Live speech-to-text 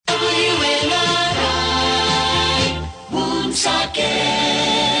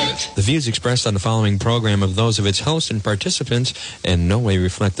The views expressed on the following program are those of its host and participants and in no way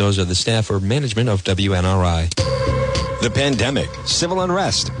reflect those of the staff or management of WNRI. The pandemic, civil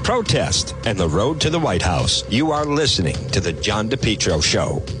unrest, protest, and the road to the White House. You are listening to The John DePetro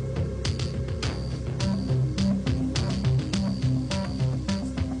Show.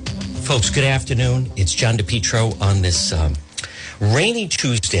 Folks, good afternoon. It's John DePetro on this rainy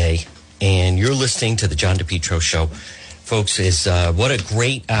Tuesday, and you're listening to The John DePetro Show. Folks, what a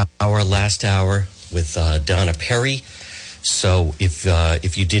great hour, last hour with Donna Perry. So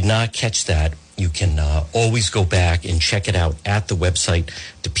if you did not catch that, you can always go back and check it out at the website,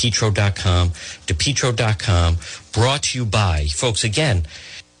 DePetro.com, DePetro.com, brought to you by, folks, again,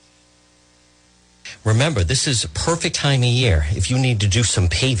 remember, this is a perfect time of year. If you need to do some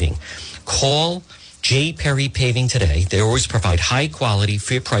paving, call J. Perry Paving today. They always provide high quality,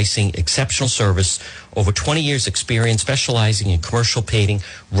 fair pricing, exceptional service, over 20 years experience specializing in commercial paving,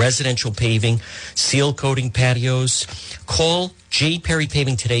 residential paving, seal coating patios. Call J. Perry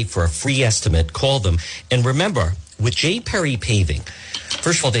Paving today for a free estimate. Call them. And remember, with J. Perry Paving,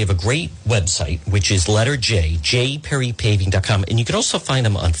 first of all, they have a great website, which is letter J, jperrypaving.com. And you can also find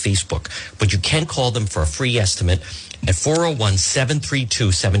them on Facebook. But you can call them for a free estimate at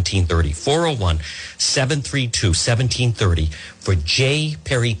 401-732-1730. 401-732-1730 for J.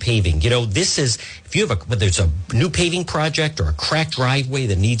 Perry Paving. You know, this is, if you have whether it's a new paving project or a cracked driveway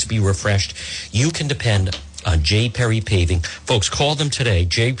that needs to be refreshed, you can depend on J. Perry Paving. Folks, call them today,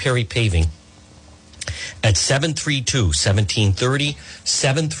 J. Perry Paving, at 732-1730,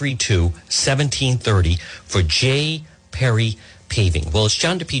 732-1730 for J. Perry Paving. Well, it's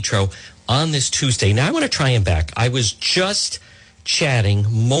John DePetro on this Tuesday. Now, I want to try him back. I was just chatting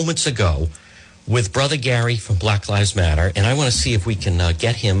moments ago with Brother Gary from Black Lives Matter, and I want to see if we can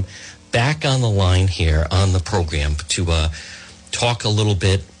get him back on the line here on the program to talk a little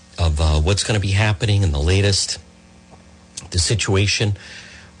bit of what's going to be happening in the latest, the situation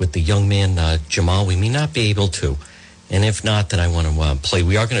with the young man, Jamal. We may not be able to. And if not, then I want to play.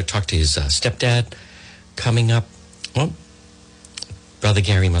 We are going to talk to his stepdad coming up. Well, Brother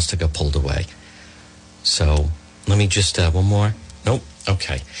Gary must have got pulled away. So let me just, one more. Nope.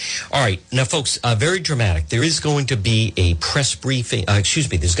 Okay. All right. Now, folks, very dramatic. There is going to be a press briefing.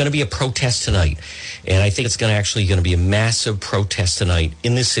 There's going to be a protest tonight. And I think it's going to be a massive protest tonight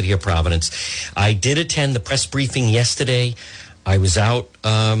in the city of Providence. I did attend the press briefing yesterday. I was out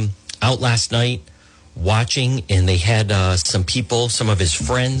last night watching, and they had some people, some of his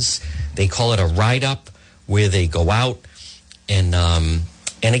friends. They call it a ride-up, where they go out. And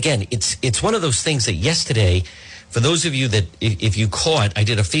again, it's one of those things that yesterday, for those of you that, if you caught, I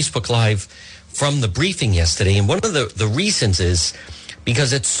did a Facebook Live from the briefing yesterday. And one of the reasons is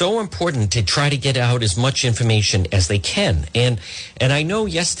because it's so important to try to get out as much information as they can. And I know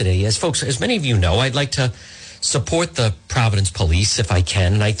yesterday, as many of you know, I'd like to support the Providence Police if I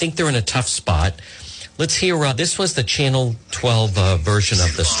can. And I think they're in a tough spot. Let's hear, this was the Channel 12 version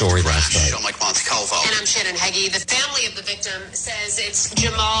of the story last night. I'm Mike Montecalvo. And I'm Shannon Heggie. The family of the victim says it's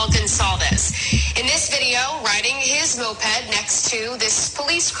Jamal Gonsalves. In this video, riding his moped next to this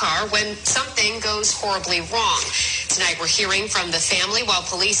police car when something goes horribly wrong. Tonight, we're hearing from the family while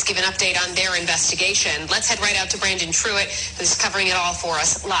police give an update on their investigation. Let's head right out to Brandon Truitt, who's covering it all for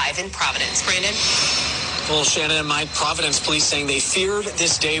us live in Providence. Brandon? Well, Shannon and Mike, Providence police saying they feared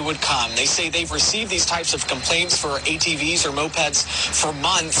this day would come. They say they've received these types of complaints for ATVs or mopeds for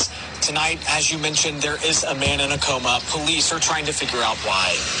months. Tonight, as you mentioned, there is a man in a coma. Police are trying to figure out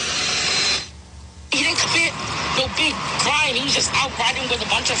why. He didn't commit no big crime. He was just out riding with a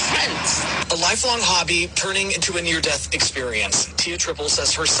bunch of friends. A lifelong hobby turning into a near-death experience. Tia Triple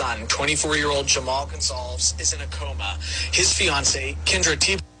says her son, 24-year-old Jamal Gonsalves, is in a coma. His fiancée, Kendra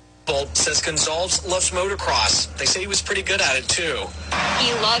T. says Gonsalves loves motocross. They say he was pretty good at it, too.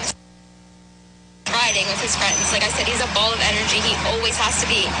 He loves riding with his friends. Like I said, he's a ball of energy. He always has to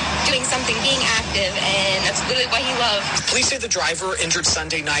be doing something, being active, and that's really what he loves. Police say the driver injured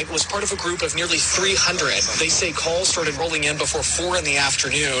Sunday night was part of a group of nearly 300. They say calls started rolling in before 4 in the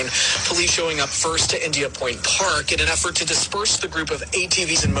afternoon. Police showing up first to India Point Park in an effort to disperse the group of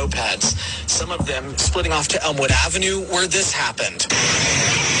ATVs and mopeds. Some of them splitting off to Elmwood Avenue, where this happened.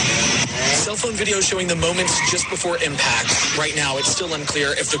 Cell phone video showing the moments just before impact. Right now, it's still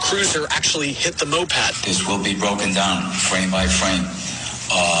unclear if the cruiser actually hit the moped. This will be broken down frame by frame,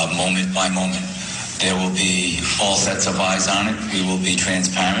 moment by moment. There will be all sets of eyes on it. We will be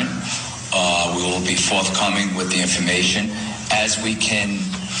transparent. We will be forthcoming with the information as we can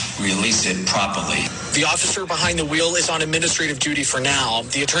release it properly. The officer behind the wheel is on administrative duty for now.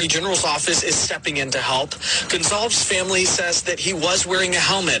 The Attorney General's office is stepping in to help. Gonzalez's family says that he was wearing a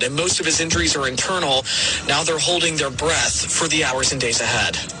helmet and most of his injuries are internal. Now they're holding their breath for the hours and days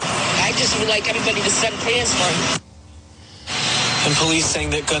ahead. I just would like everybody to send prayers for him. And police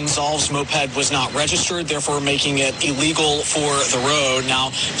saying that Gonzalez's moped was not registered, therefore making it illegal for the road. Now,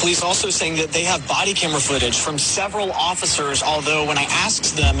 police also saying that they have body camera footage from several officers, although when I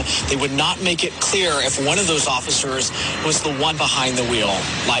asked them, they would not make it clear if one of those officers was the one behind the wheel.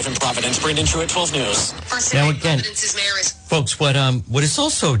 Live in Providence, Brandon Truitt, 12 News. Now again, folks, what is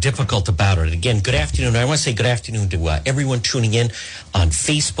also difficult about it, again, good afternoon. I want to say good afternoon to everyone tuning in on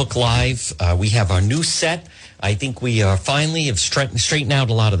Facebook Live. We have our new set. I think we finally have straightened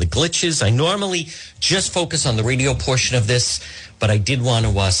out a lot of the glitches. I normally just focus on the radio portion of this, but I did want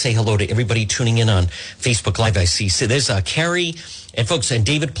to say hello to everybody tuning in on Facebook Live. I see. So there's Carrie and folks, and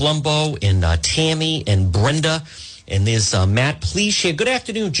David Palumbo and Tammy and Brenda. And there's Matt. Please share. Good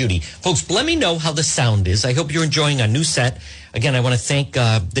afternoon, Judy. Folks, let me know how the sound is. I hope you're enjoying our new set. Again, I want to thank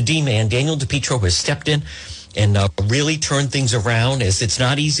the D-Man, Daniel DePietro, who has stepped in and really turned things around, as it's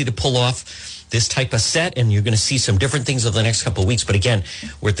not easy to pull off this type of set, and you're going to see some different things over the next couple of weeks. But again,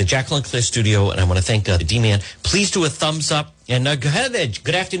 we're at the Jacqueline Claire studio, and I want to thank the D-Man. Please do a thumbs up. And go ahead there.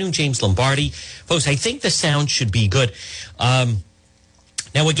 Good afternoon, James Lombardi. Folks, I think the sound should be good. Now,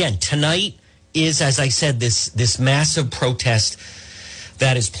 again, tonight is, as I said, this massive protest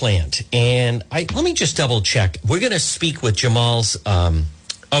that is planned. And let me just double check. We're going to speak with Jamal's... oh,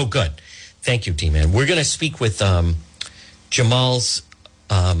 good. Thank you, D-Man. We're going to speak with Jamal's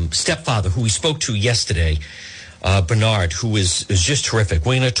stepfather, who we spoke to yesterday, Bernard, who is just terrific.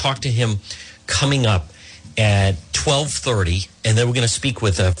 We're going to talk to him coming up at 12:30, and then we're going to speak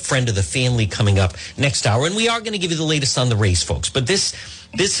with a friend of the family coming up next hour. And we are going to give you the latest on the race, folks. But this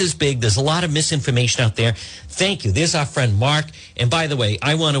is big. There's a lot of misinformation out there. Thank you. There's our friend Mark. And by the way,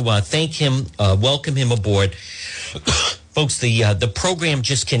 I want to thank him, welcome him aboard. Folks, the program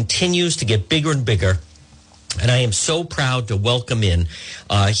just continues to get bigger and bigger. And I am so proud to welcome in.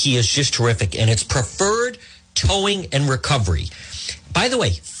 He is just terrific. And it's Preferred Towing and Recovery. By the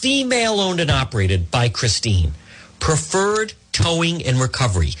way, female-owned and operated by Christine. Preferred Towing and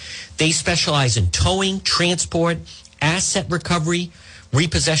Recovery. They specialize in towing, transport, asset recovery,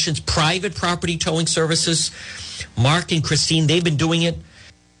 repossessions, private property towing services. Mark and Christine, they've been doing it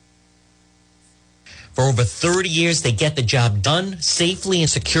for over 30 years. They get the job done safely and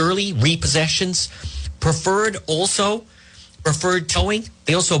securely. Repossessions. Preferred Towing.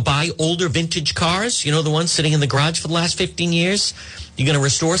 They also buy older vintage cars, the ones sitting in the garage for the last 15 years. You're going to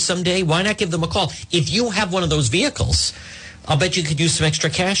restore someday. Why not give them a call? If you have one of those vehicles, I'll bet you could use some extra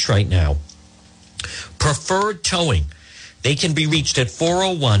cash right now. Preferred Towing. They can be reached at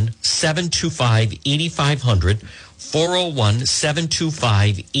 401-725-8500,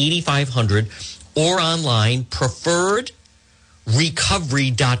 401-725-8500, or online,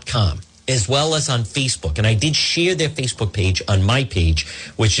 preferredrecovery.com. as well as on Facebook. And I did share their Facebook page on my page,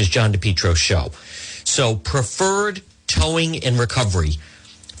 which is John DePietro Show. So Preferred Towing and Recovery,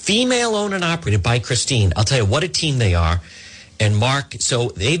 female-owned and operated by Christine. I'll tell you what a team they are. And Mark, so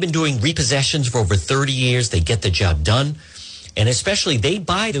they've been doing repossessions for over 30 years. They get the job done. And especially, they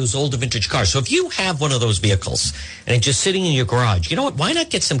buy those older vintage cars. So if you have one of those vehicles and it's just sitting in your garage, you know what? Why not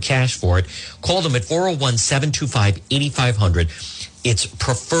get some cash for it? Call them at 401-725-8500. It's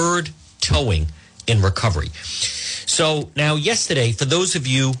Preferred Towing and Recovery. So now yesterday, for those of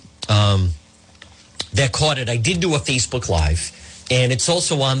you that caught it, I did do a Facebook Live. And it's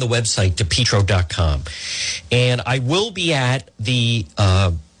also on the website, DePietro.com. And I will be at the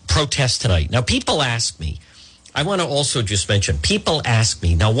protest tonight. Now, people ask me, I want to also just mention, people ask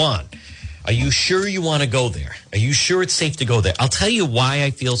me, now, Juan, are you sure you want to go there? Are you sure it's safe to go there? I'll tell you why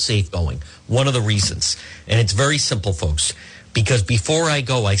I feel safe going. One of the reasons. And it's very simple, folks. Because before I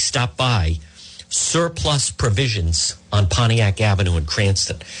go, I stop by Surplus Provisions on Pontiac Avenue in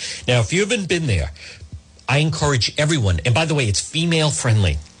Cranston. Now, if you haven't been there, I encourage everyone. And by the way, it's female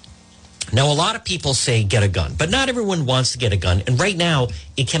friendly. Now, a lot of people say get a gun, but not everyone wants to get a gun. And right now,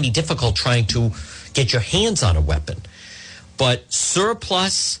 it can be difficult trying to get your hands on a weapon. But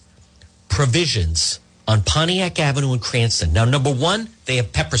Surplus Provisions on Pontiac Avenue in Cranston. Now, number one, they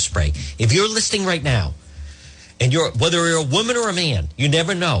have pepper spray. If you're listening right now, and whether you're a woman or a man, you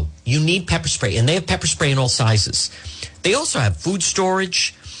never know. You need pepper spray, and they have pepper spray in all sizes. They also have food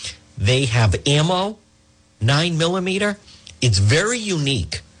storage. They have ammo, 9mm. It's very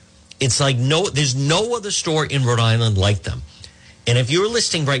unique. It's like there's no other store in Rhode Island like them. And if you're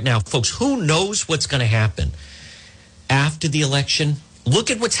listening right now, folks, who knows what's going to happen after the election?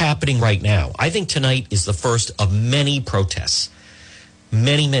 look at what's happening right now. I think tonight is the first of many protests.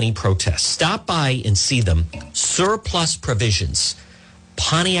 Many, many protests. Stop by and see them. Surplus Provisions,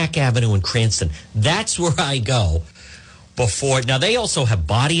 Pontiac Avenue in Cranston. That's where I go before. Now, they also have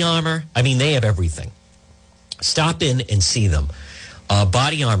body armor. I mean, they have everything. Stop in and see them.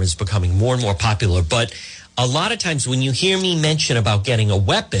 Body armor is becoming more and more popular. But a lot of times when you hear me mention about getting a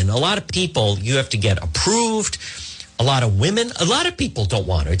weapon, a lot of people, you have to get approved. A lot of women, a lot of people don't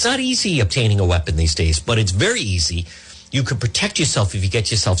want it. It's not easy obtaining a weapon these days, but it's very easy. You can protect yourself if you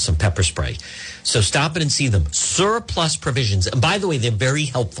get yourself some pepper spray. So stop in and see them. Surplus Provisions. And by the way, they're very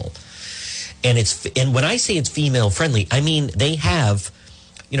helpful. And when I say it's female friendly, I mean they have,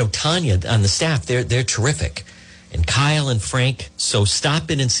 Tanya on the staff. They're terrific. And Kyle and Frank. So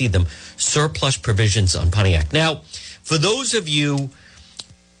stop in and see them. Surplus Provisions on Pontiac. Now, for those of you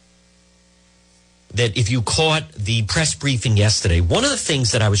that if you caught the press briefing yesterday, one of the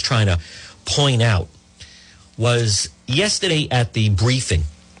things that I was trying to point out was yesterday at the briefing,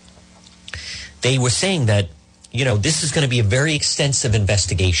 they were saying that, this is going to be a very extensive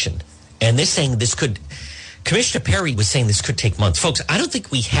investigation. And they're saying Commissioner Perry was saying this could take months. Folks, I don't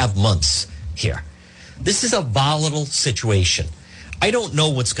think we have months here. This is a volatile situation. I don't know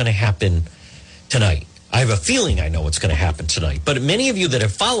what's going to happen tonight. I have a feeling I know what's going to happen tonight. But many of you that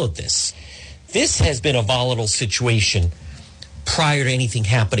have followed this has been a volatile situation prior to anything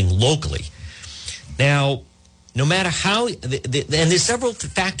happening locally. Now, no matter how, and there's several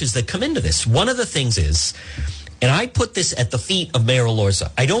factors that come into this. One of the things is, and I put this at the feet of Mayor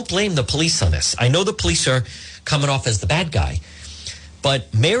Elorza. I don't blame the police on this. I know the police are coming off as the bad guy.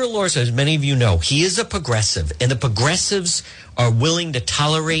 But Mayor Elorza, as many of you know, he is a progressive. And the progressives are willing to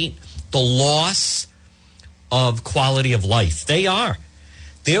tolerate the loss of quality of life. They are.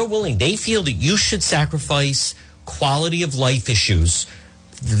 They're willing. They feel that you should sacrifice quality of life issues.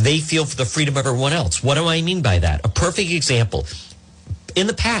 They feel for the freedom of everyone else. What do I mean by that? A perfect example. In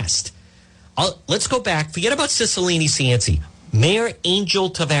the past, let's go back. Forget about Cicilline Cianci. Mayor Angel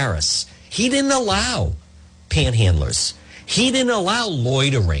Tavares. He didn't allow panhandlers. He didn't allow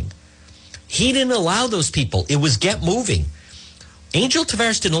loitering. He didn't allow those people. It was get moving. Angel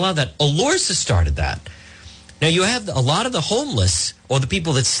Tavares didn't allow that. Elorza started that. Now, you have a lot of the homeless or the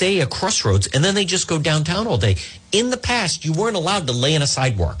people that stay at Crossroads, and then they just go downtown all day. In the past, you weren't allowed to lay on a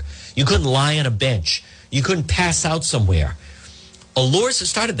sidewalk. You couldn't lie on a bench. You couldn't pass out somewhere. Elorza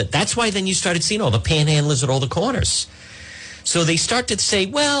started that. That's why then you started seeing all the panhandlers at all the corners. So they start to say,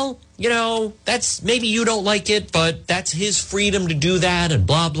 well, that's maybe you don't like it, but that's his freedom to do that and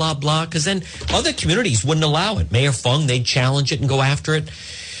blah, blah, blah. Because then other communities wouldn't allow it. Mayor Fung, they'd challenge it and go after it.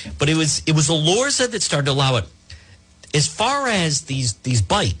 But it was Elorza that started to allow it. As far as these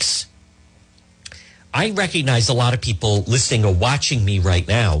bikes, I recognize a lot of people listening or watching me right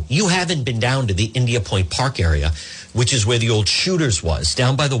now. You haven't been down to the India Point Park area, which is where the old Shooters was,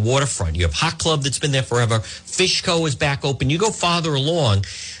 down by the waterfront. You have Hot Club that's been there forever. Fishco is back open. You go farther along,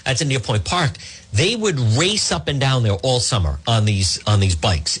 that's India Point Park. They would race up and down there all summer on these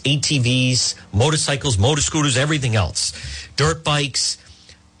bikes, ATVs, motorcycles, motor scooters, everything else, dirt bikes.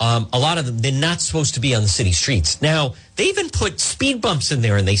 A lot of them, they're not supposed to be on the city streets. Now, they even put speed bumps in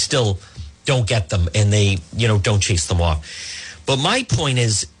there and they still don't get them and they, don't chase them off. But my point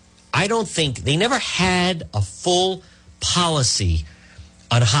is, I don't think they never had a full policy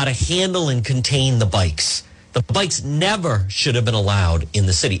on how to handle and contain the bikes. The bikes never should have been allowed in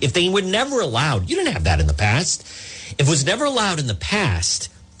the city. If they were never allowed, you didn't have that in the past. If it was never allowed in the past,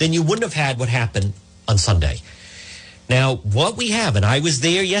 then you wouldn't have had what happened on Sunday. Now, what we have, and I was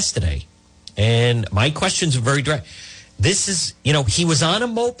there yesterday, and my questions are very direct. This is, he was on a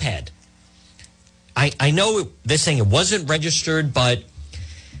moped. I know they're saying it wasn't registered, but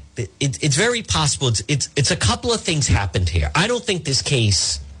it's very possible. It's a couple of things happened here. I don't think this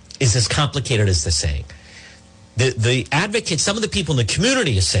case is as complicated as they're saying. The advocates, some of the people in the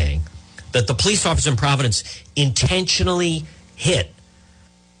community are saying that the police officer in Providence intentionally hit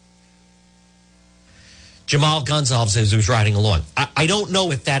Jamal Gonzalez as he was riding along. I don't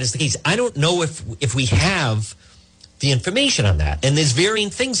know if that is the case. I don't know if we have the information on that. And there's varying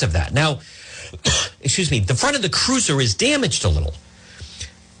things of that. Now, excuse me, the front of the cruiser is damaged a little.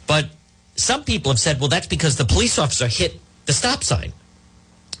 But some people have said, well, that's because the police officer hit the stop sign.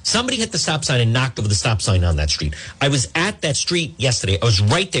 Somebody hit the stop sign and knocked over the stop sign on that street. I was at that street yesterday. I was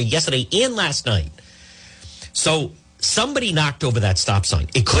right there yesterday and last night. So somebody knocked over that stop sign.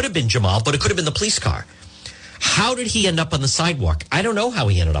 It could have been Jamal, but it could have been the police car. How did he end up on the sidewalk? I don't know how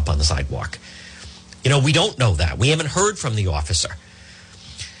he ended up on the sidewalk. We don't know that. We haven't heard from the officer.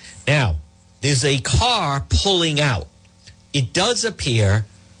 Now, there's a car pulling out. it does appear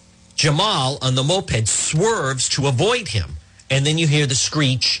Jamal on the moped swerves to avoid him. And then you hear the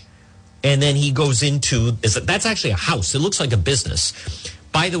screech, and then he goes into, that's actually a house. It looks like a business.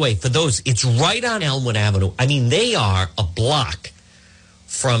 By the way, for those, it's right on Elmwood Avenue. I mean, they are a block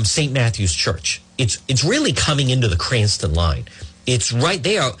from St. Matthew's Church. It's really coming into the Cranston line. It's right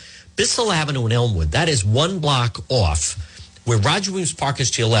there. Bissell Avenue in Elmwood, that is 1 block off where Roger Williams Park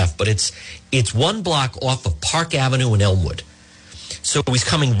is to your left, but it's 1 block off of Park Avenue in Elmwood. So he's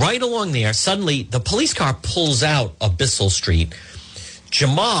coming right along there. Suddenly, the police car pulls out of Bissell Street.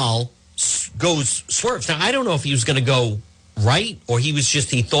 Jamal swerves. Now, I don't know if he was going to go right or he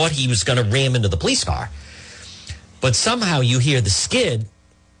thought he was going to ram into the police car. But somehow you hear the skid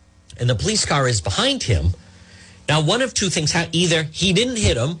and the police car is behind him. Now, one of two things. Either he didn't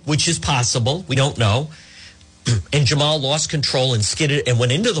hit him, which is possible. We don't know. And Jamal lost control and skidded and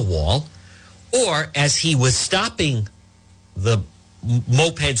went into the wall. Or as he was stopping the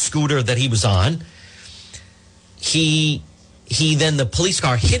moped scooter that he was on, then the police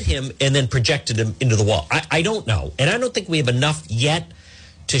car hit him and then projected him into the wall. I don't know. And I don't think we have enough yet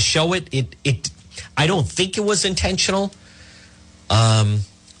to show it. I don't think it was intentional.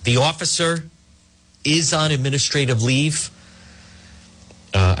 The officer is on administrative leave.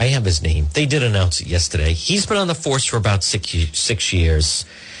 I have his name. They did announce it yesterday. He's been on the force for about 6 years.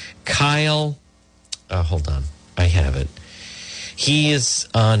 Kyle, hold on. I have it. He is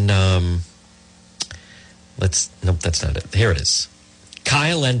on, nope, that's not it. Here it is.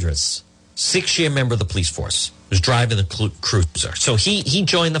 Kyle Endres, 6-year member of the police force, was driving the cruiser. So he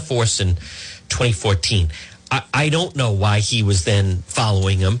joined the force in 2014. I don't know why he was then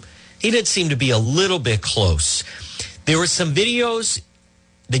following him. He did seem to be a little bit close. There were some videos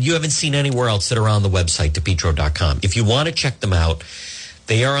that you haven't seen anywhere else that are on the website, DePetro.com. If you want to check them out,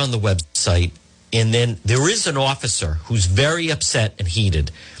 they are on the website. And then there is an officer who's very upset and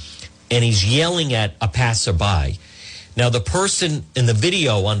heated, and he's yelling at a passerby. Now, the person in the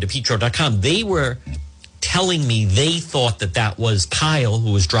video on DePetro.com, they were telling me they thought that was Kyle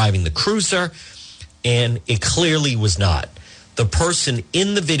who was driving the cruiser, and it clearly was not. The person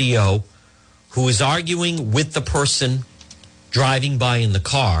in the video who is arguing with the person driving by in the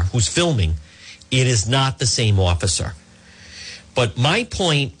car who's filming, it is not the same officer. But my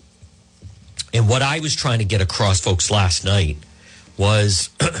point, and what I was trying to get across, folks, last night was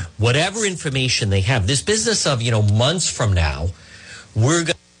whatever information they have, this business of, months from now, we're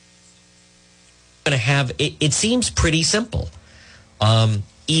going to have, it seems pretty simple.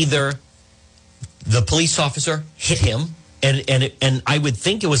 Either the police officer hit him, and I would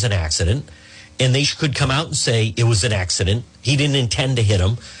think it was an accident, and they could come out and say it was an accident. He didn't intend to hit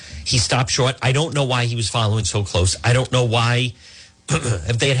him. He stopped short. I don't know why he was following so close. I don't know why,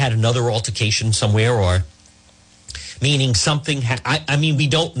 if they had another altercation somewhere, or meaning something. I mean, we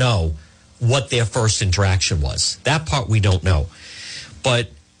don't know what their first interaction was. That part we don't know. But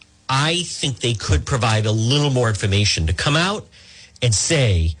I think they could provide a little more information to come out and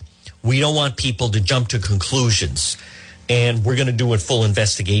say, we don't want people to jump to conclusions, and we're going to do a full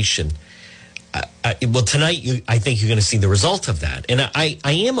investigation. Well, tonight, I think you're going to see the result of that. And I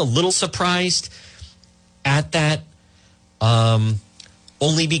am a little surprised at that,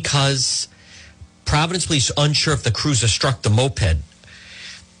 only because Providence Police are unsure if the cruiser struck the moped.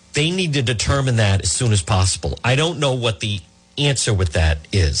 They need to determine that as soon as possible. I don't know what the answer with that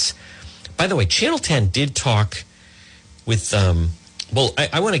is. By the way, Channel 10 did talk with,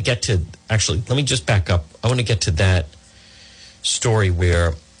 I want to get to, actually, let me just back up. I want to get to that story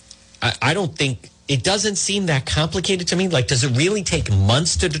where I don't think, it doesn't seem that complicated to me. Like, does it really take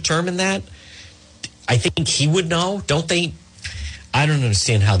months to determine that? I think he would know, don't they? I don't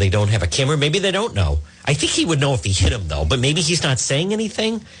understand how they don't have a camera. Maybe they don't know. I think he would know if he hit him, though, but maybe he's not saying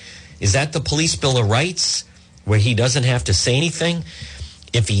anything. Is that the Police Bill of Rights, where he doesn't have to say anything?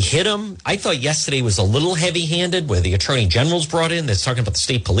 If he hit him, I thought yesterday was a little heavy-handed, where the Attorney General's brought in. That's talking about the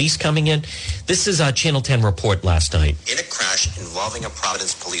state police coming in. This is a Channel 10 report last night. In a crash involving a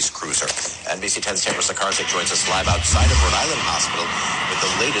Providence police cruiser. NBC 10's Tamara Sakarzik joins us live outside of Rhode Island Hospital with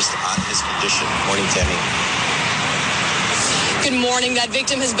the latest on his condition. Morning, Tammy. Good morning. That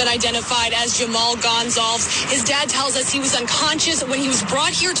victim has been identified as Jamal Gonzalez. His dad tells us he was unconscious when he was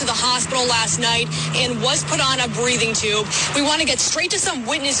brought here to the hospital last night and was put on a breathing tube. We want to get straight to some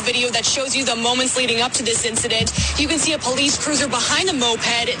witness video that shows you the moments leading up to this incident. You can see a police cruiser behind the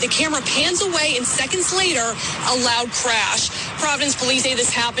moped. The camera pans away, and seconds later, a loud crash. Providence police say this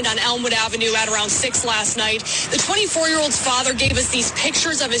happened on Elmwood Avenue at around 6 last night. The 24-year-old's father gave us these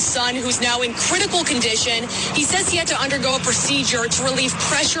pictures of his son, who's now in critical condition. He says he had to undergo a procedure procedure to relieve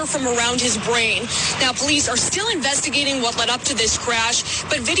pressure from around his brain. Now, police are still investigating what led up to this crash,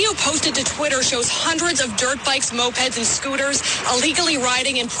 but video posted to Twitter shows hundreds of dirt bikes, mopeds, and scooters illegally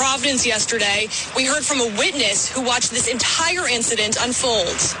riding in Providence yesterday. We heard from a witness who watched this entire incident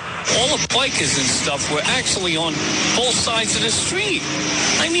unfold. All the bikers and stuff were actually on both sides of the street.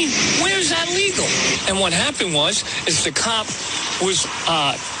 I mean, where's that legal? And what happened was, is the cop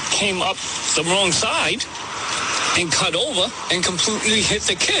came up the wrong side and cut over and completely hit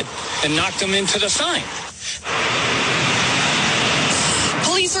the kid and knocked him into the sign.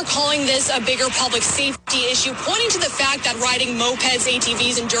 Police are calling this a bigger public safety issue, pointing to the fact that riding mopeds,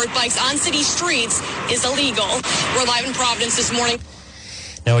 ATVs, and dirt bikes on city streets is illegal. We're live in Providence this morning.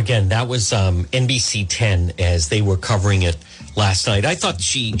 Now, again, that was NBC 10 as they were covering it last night. I thought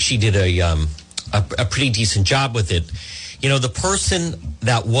she did a pretty decent job with it. You know, the person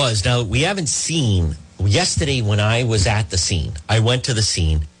that was, now we haven't seen, yesterday when I was at the scene, I went to the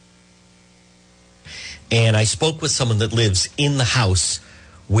scene and I spoke with someone that lives in the house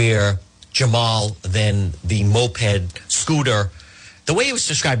where Jamal, then the moped, scooter, the way it was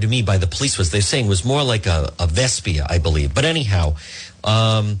described to me by the police was they're saying was more like a Vespa, I believe. But anyhow,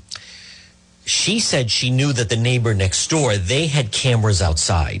 she said she knew that the neighbor next door, they had cameras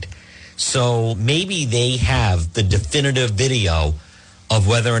outside. So maybe they have the definitive video of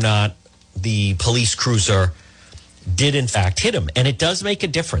whether or not the police cruiser did in fact hit him. And it does make a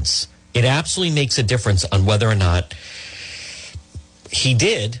difference. It absolutely makes a difference on whether or not he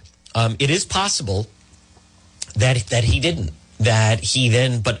did. It is possible that he didn't. That he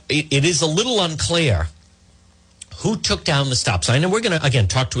then, but it is a little unclear who took down the stop sign. And we're going to, again,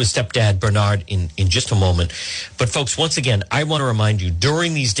 talk to his stepdad, Bernard, in just a moment. But, folks, once again, I want to remind you,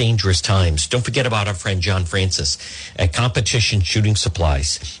 during these dangerous times, don't forget about our friend John Francis at Competition Shooting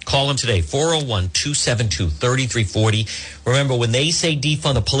Supplies. Call him today, 401-272-3340. Remember, when they say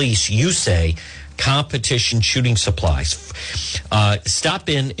defund the police, you say Competition Shooting Supplies. Stop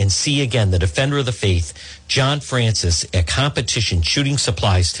in and see, again, the defender of the faith, John Francis at Competition Shooting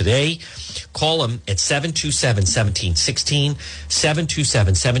Supplies today. Call him at 727-1716,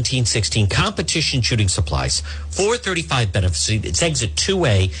 727-1716. Competition Shooting Supplies, 435 Benefit Street. It's exit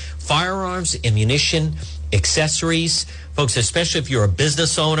 2A. Firearms, ammunition, accessories. Folks, especially if you're a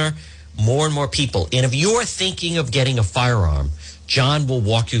business owner, more and more people. And if you're thinking of getting a firearm, John will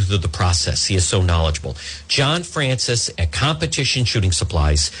walk you through the process. He is so knowledgeable. John Francis at Competition Shooting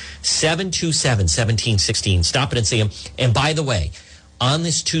Supplies, 727-1716. Stop it and see him. And by the way, on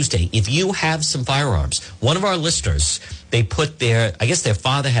this Tuesday, if you have some firearms, one of our listeners, they put their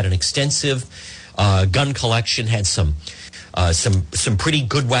father had an extensive gun collection, had some pretty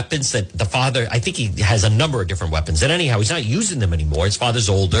good weapons that the father, I think he has a number of different weapons. And anyhow, he's not using them anymore. His father's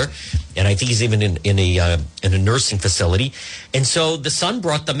older, and I think he's even in a nursing facility. And so the son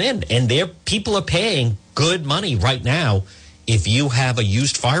brought them in, and people are paying good money right now. If you have a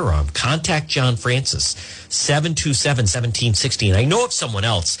used firearm, contact John Francis, 727-1716. I know of someone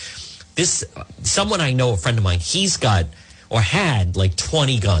else. Someone I know, a friend of mine, he's got or had like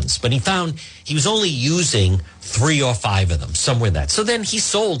 20 guns, but he found he was only using 3 or 5 of them, somewhere in that. So then he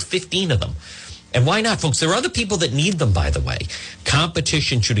sold 15 of them. And why not, folks? There are other people that need them, by the way.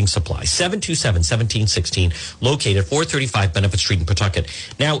 Competition Shooting Supply, 727-1716, located 435 Benefit Street in Pawtucket.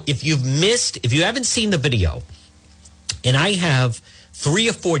 Now, if you haven't seen the video, and I have 3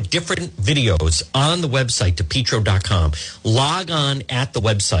 or 4 different videos on the website, DePetro.com. Log on at the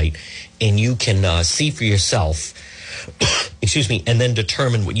website, and you can see for yourself, excuse me, and then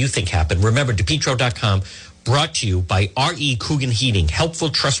determine what you think happened. Remember, DePetro.com, brought to you by R.E. Coogan Heating. Helpful,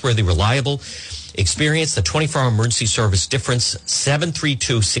 trustworthy, reliable. Experience the 24-hour emergency service difference,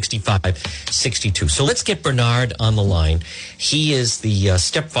 732-6562. So let's get Bernard on the line. He is the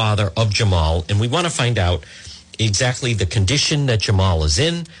stepfather of Jamal, and we want to find out exactly the condition that Jamal is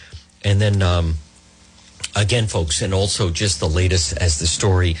in. And then, again, folks, and also just the latest as the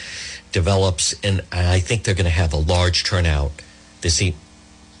story develops. And I think they're going to have a large turnout this evening.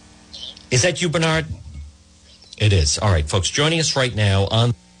 Is that you, Bernard? It is. All right, folks, joining us right now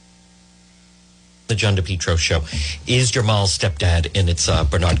on the John DePetro Show is Jamal's stepdad, and it's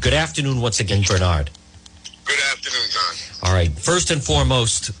Bernard. Good afternoon once again, Bernard. Good afternoon, John. All right, first and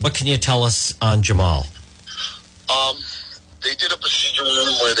foremost, what can you tell us on Jamal? They did a procedure on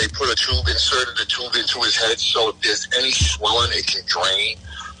him where they inserted a tube into his head, so if there's any swelling, it can drain.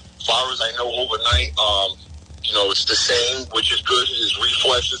 As far as I know, overnight, it's the same, which is good. His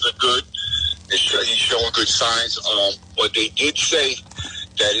reflexes are good. He's showing good signs. But they did say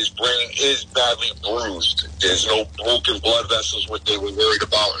that his brain is badly bruised. There's no broken blood vessels, what they were worried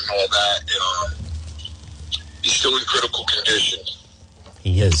about and all that. he's still in critical condition.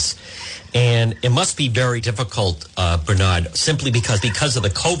 He is. And it must be very difficult, Bernard, simply because of the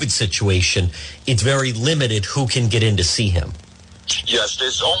COVID situation, it's very limited who can get in to see him. Yes,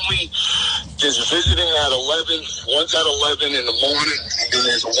 there's visiting at 11, one's at 11 in the morning, and then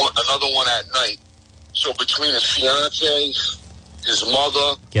there's another one at night. So between his fiance, his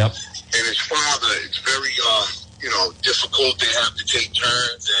mother, yep, and his father, it's very, difficult. They have to take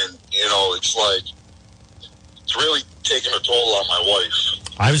turns, and, it's really taking a toll on my wife.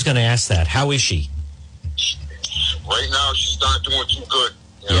 I was going to ask that. How is she? Right now, she's not doing too good.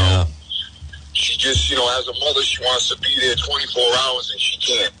 You yeah. know? She just, as a mother, she wants to be there 24 hours, and she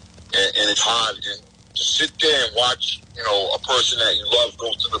can't. And it's hard. And to sit there and watch, a person that you love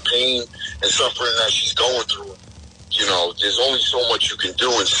go through the pain and suffering that she's going through, there's only so much you can do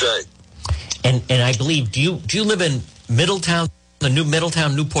and say. And I believe, do you live in Middletown, the new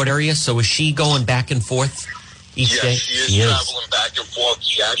Middletown, Newport area? So is she going back and forth each day? Yes, she is traveling back and forth.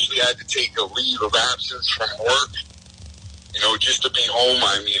 She actually had to take a leave of absence from work, just to be home.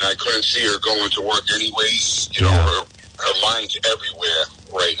 I mean, I couldn't see her going to work anyways. Her mind's everywhere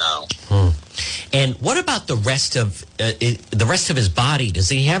right now. And what about the rest of his body? Does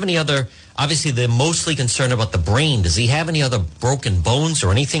he have any other? Obviously, they're mostly concerned about the brain. Does he have any other broken bones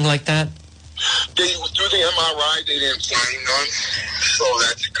or anything like that? They do the MRI. They didn't find none, so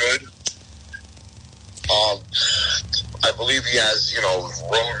that's good. I believe he has, road,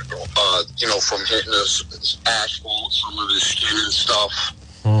 from hitting his asphalt, some of his skin and stuff.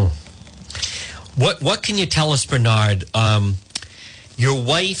 What can you tell us, Bernard? Your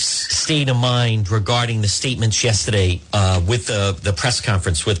wife's state of mind regarding the statements yesterday with the press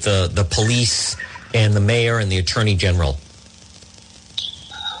conference with the police and the mayor and the attorney general.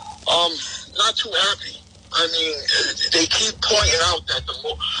 Not too happy. I mean, they keep pointing out that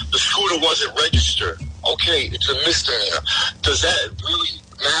the scooter wasn't registered. Okay, it's a misdemeanor. Does that really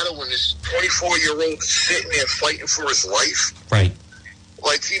matter when this 24-year-old is sitting there fighting for his life? Right.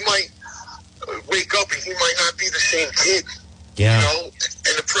 Like, he might wake up and he might not be the same kid. Yeah.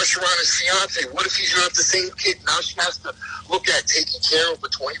 And the pressure on his fiance. What if he's not the same kid? Now she has to look at taking care of a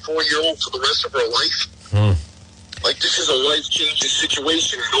 24-year-old for the rest of her life. Like, this is a life-changing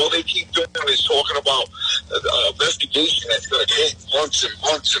situation, and all they keep doing is talking about an investigation that's going to take months and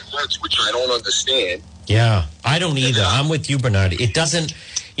months and months, which I don't understand. Yeah, I don't either. I'm with you, Bernard. It doesn't,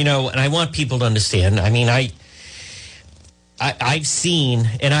 and I want people to understand. I mean, I've seen,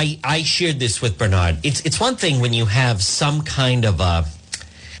 and I shared this with Bernard. It's one thing when you have some kind of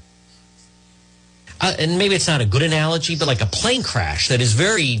and maybe it's not a good analogy, but like a plane crash that is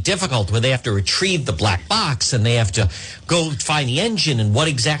very difficult where they have to retrieve the black box and they have to go find the engine and what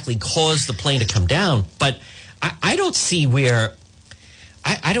exactly caused the plane to come down. But I don't see where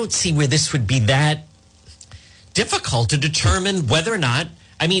this would be that difficult to determine whether or not,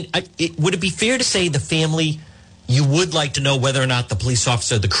 would it be fair to say the family, you would like to know whether or not the police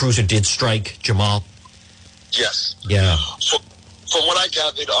officer, the cruiser, did strike Jamal? Yes. Yeah. So, from what I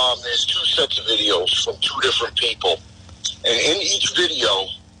gathered, there's two sets of videos from two different people. And in each video,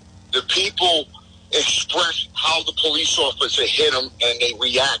 the people express how the police officer hit them and they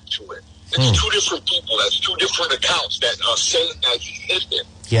react to it. It's two different people. That's two different accounts that are saying that he hit them.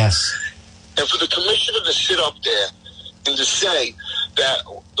 Yes. And for the commissioner to sit up there and to say that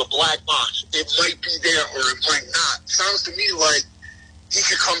the black box, it might be there or it might not, sounds to me like he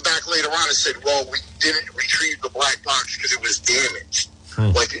could come back later on and say, well, we didn't retrieve the black box because it was damaged.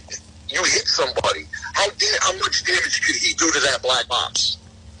 Like, you hit somebody. How much damage could he do to that black box?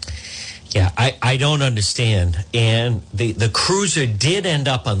 Yeah, I don't understand. And the cruiser did end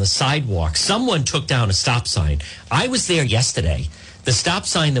up on the sidewalk. Someone took down a stop sign. I was there yesterday. The stop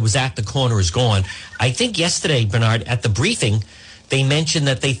sign that was at the corner is gone. I think yesterday, Bernard, at the briefing, they mentioned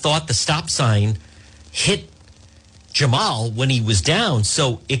that they thought the stop sign hit Jamal when he was down.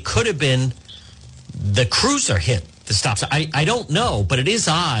 So it could have been the cruiser hit the stop sign. I don't know, but it is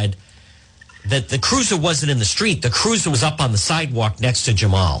odd that the cruiser wasn't in the street. The cruiser was up on the sidewalk next to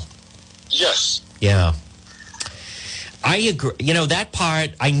Jamal. Yes. Yeah. I agree. That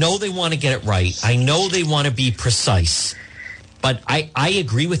part, I know they want to get it right. I know they want to be precise. But I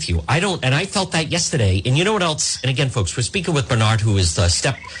agree with you. And I felt that yesterday. And you know what else? And again, folks, we're speaking with Bernard, who is the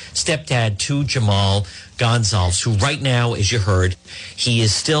stepdad to Jamal Gonzalez, who right now, as you heard, he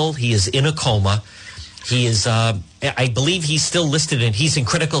is in a coma. He is, I believe he's still listed and he's in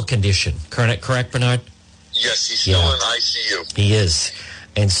critical condition. Correct, Bernard? Yes, he's still in ICU. He is.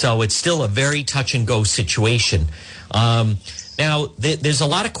 And so it's still a very touch and go situation. Now, there's a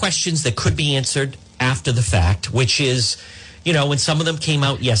lot of questions that could be answered after the fact, which is, when some of them came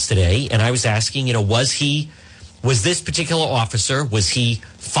out yesterday, and I was asking, was he Was this particular officer, was he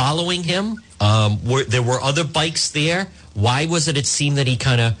following him? There were other bikes there. Why was it seemed that he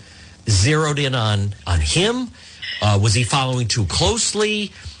kind of zeroed in on him? Was he following too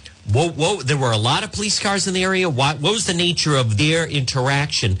closely? There were a lot of police cars in the area. What was the nature of their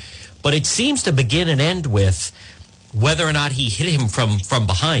interaction? But it seems to begin and end with whether or not he hit him from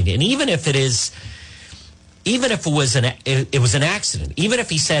behind. And even if it was an accident, even if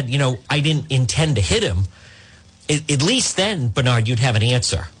he said, I didn't intend to hit him, at least then, Bernard, you'd have an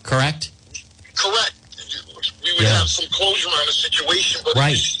answer, correct? Correct. We would have some closure on the situation, but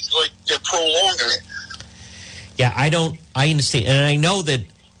right. It's like they're prolonging it. Yeah, I understand. And I know that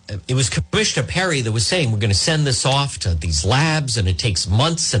it was Commissioner Perry that was saying we're going to send this off to these labs and it takes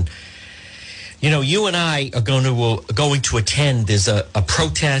months. And, you and I are going to attend. There's a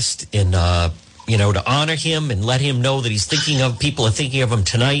protest and, to honor him and let him know that people are thinking of him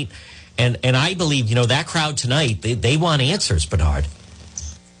tonight. And I believe, that crowd tonight, they want answers, Bernard.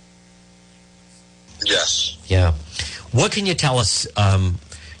 Yes. Yeah. What can you tell us?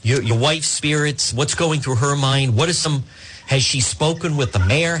 Your wife's spirits, what's going through her mind? Has she spoken with the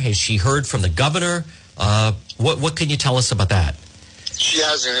mayor? Has she heard from the governor? What can you tell us about that? She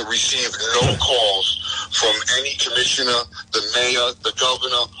hasn't received no calls from any commissioner, the mayor, the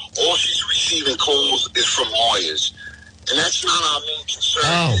governor. All she's receiving calls is from lawyers. And that's not our main concern.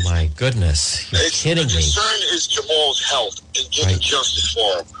 Oh, my goodness. You're kidding me. The concern is Jamal's health and getting justice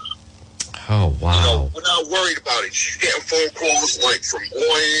for him. Oh, wow. We're not worried about it. She's getting phone calls from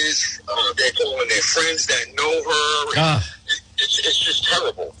lawyers. They're calling their friends that know her. It's just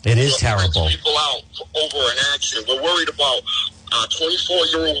terrible. It is terrible. People out over an accident. We're worried about our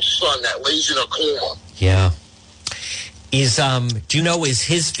 24-year-old son that lays in a coma. Yeah. Do you know, is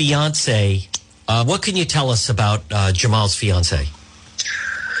his fiance, what can you tell us about Jamal's fiance?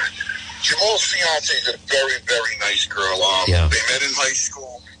 Jamal's fiance is a very, very nice girl. They met in high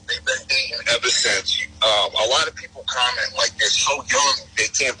school. They've been dating ever since. A lot of people comment like they're so young, they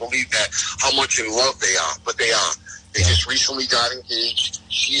can't believe that how much in love they are, but they are. They just recently got engaged.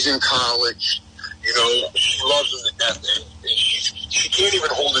 She's in college. She loves him to death, and she can't even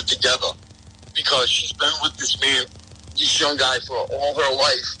hold it together because she's been with this man, this young guy, for all her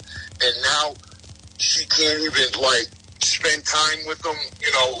life, and now she can't even spend time with him.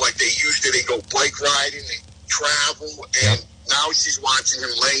 Like they used to. They go bike riding, they travel, and now she's watching him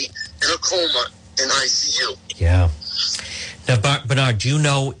lay in a coma in ICU. Yeah. Now, Bernard, do you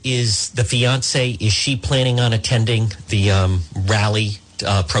know, is the fiance, is she planning on attending the rally,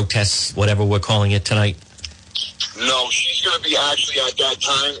 protests, whatever we're calling it tonight? No, she's going to be actually at that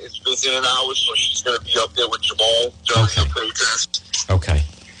time. It's visiting hours, so she's going to be up there with Jamal during the protest. Okay.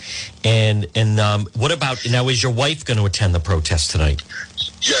 And what about, now, is your wife going to attend the protest tonight?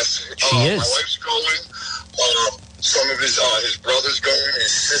 Yes. She is? My wife's going. Some of his brother's going,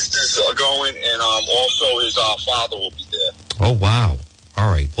 his sisters are going, and also his father will be there. Oh, wow. All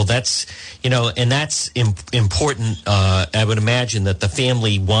right. Well, that's, and that's important. I would imagine that the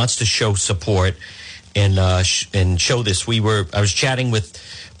family wants to show support and show this. I was chatting with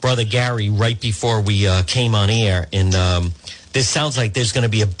Brother Gary right before we came on air, and this sounds like there's going to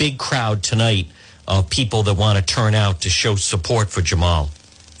be a big crowd tonight of people that want to turn out to show support for Jamal.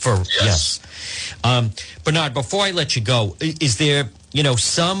 Yes. Bernard, before I let you go, is there,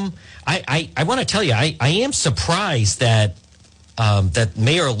 some, I want to tell you, I am surprised that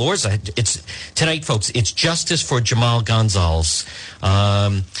Mayor Elorza, it's tonight, folks, it's justice for Jamal Gonzalez.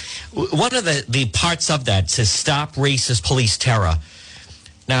 One of the parts of that says stop racist police terror.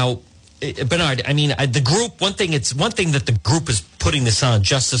 Now, Bernard, I mean, the group, one thing that the group is putting this on,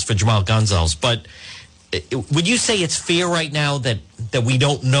 justice for Jamal Gonzalez, but would you say it's fair right now that we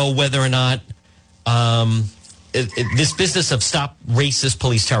don't know whether or not this business of stop racist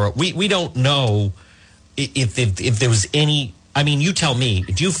police terror, we don't know if there was any, I mean, you tell me,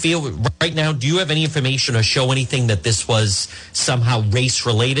 do you feel right now, do you have any information or show anything that this was somehow race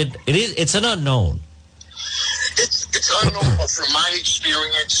related? It's an unknown. It's unknown, but from my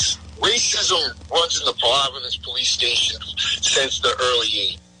experience, racism runs in the Providence police station since the early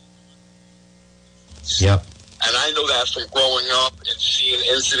 80s. Yep. And I know that from growing up and seeing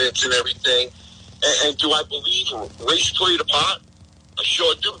incidents and everything. And do I believe race played a part? I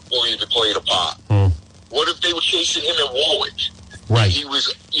sure do believe it played a part. What if they were chasing him in Warwick? Right. He was,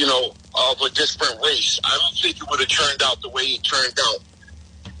 of a different race. I don't think it would have turned out the way it turned out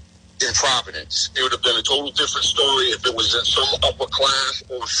in Providence. It would have been a total different story if it was in some upper class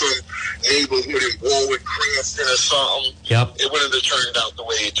or some neighborhood in Warwick, Cranston or something. Yep. It wouldn't have turned out the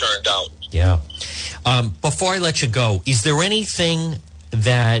way it turned out. Yeah. Before I let you go, is there anything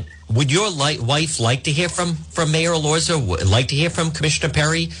that would your wife like to hear from Mayor Elorza? Like to hear from Commissioner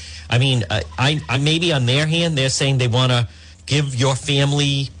Perry? I mean, I maybe on their hand, they're saying they want to give your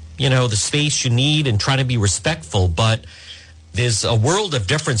family, the space you need and try to be respectful. But there's a world of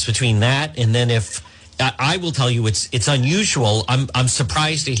difference between that and then if I will tell you it's unusual. I'm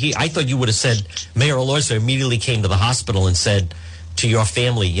surprised to hear. I thought you would have said Mayor Elorza immediately came to the hospital and said to your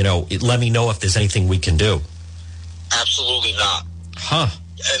family, let me know if there's anything we can do. Absolutely not. Huh.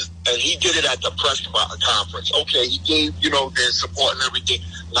 And he did it at the press conference. Okay, he gave, their support and everything.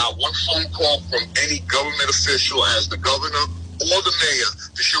 Not one phone call from any government official as the governor or the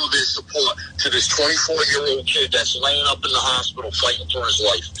mayor to show their support to this 24-year-old kid that's laying up in the hospital fighting for his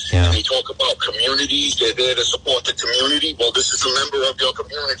life. Yeah. And they talk about communities. They're there to support the community. Well, this is a member of your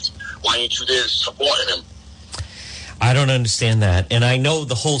community. Why aren't you there supporting him? I don't understand that. And I know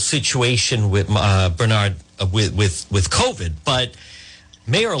the whole situation with Bernard with COVID, but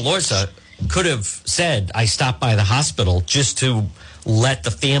Mayor Elorza could have said, I stopped by the hospital just to let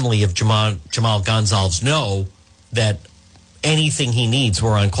the family of Jamal Gonzalez know that anything he needs,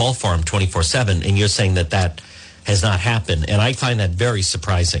 we're on call for him 24/7. And you're saying that has not happened. And I find that very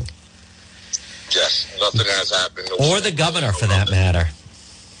surprising. Yes, nothing has happened. Or the governor, for that matter.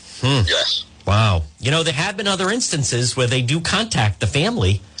 Yes. Wow. There have been other instances where they do contact the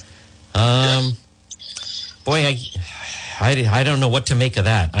family. Yes. Boy, I don't know what to make of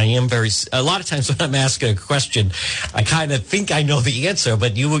that. A lot of times when I'm asking a question, I kind of think I know the answer,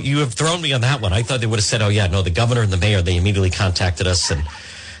 but you have thrown me on that one. I thought they would have said, oh yeah, no, the governor and the mayor, they immediately contacted us and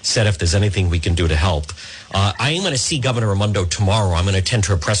said if there's anything we can do to help. I am going to see Governor Raimondo tomorrow. I'm going to attend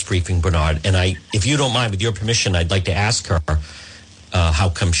her press briefing, Bernard, and if you don't mind, with your permission, I'd like to ask her how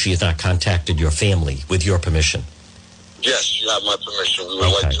come she has not contacted your family, with your permission. Yes, you have my permission. We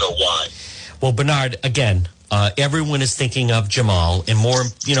would like to know why. Well, Bernard, again, everyone is thinking of Jamal, and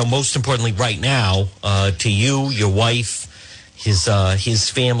most importantly, right now, to you, your wife, his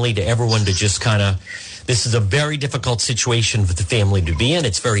family, to everyone, to just kind of. This is a very difficult situation for the family to be in.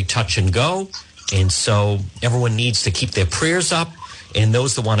 It's very touch and go, and so everyone needs to keep their prayers up. And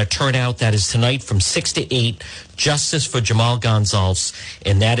those that want to turn out, that is tonight from 6 to 8, Justice for Jamal Gonzalez,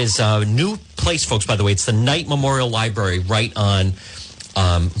 and that is a new place, folks. By the way, it's the Knight Memorial Library right on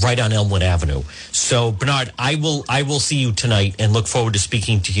Elmwood Avenue. So, Bernard, I will see you tonight and look forward to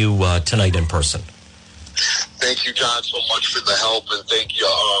speaking to you tonight in person. Thank you, John, so much for the help, and thank you,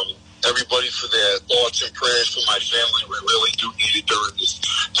 everybody, for their thoughts and prayers for my family. We really do need it during this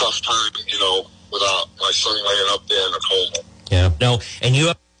tough time, without my son laying up there in a coma. Yeah, no, and you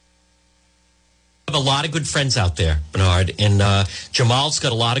have a lot of good friends out there, Bernard, and Jamal's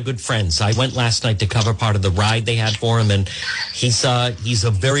got a lot of good friends. I went last night to cover part of the ride they had for him, and he's a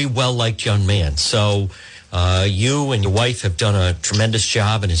very well-liked young man. So you and your wife have done a tremendous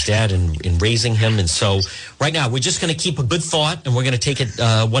job, and his dad, in raising him. And so right now, we're just going to keep a good thought, and we're going to take it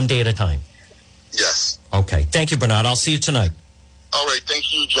one day at a time. Yes. Okay. Thank you, Bernard. I'll see you tonight. All right.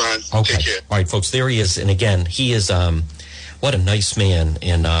 Thank you, John. Okay. Take care. All right, folks, there he is. And again, he is... what a nice man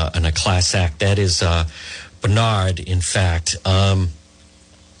and a class act. That is Bernard, in fact,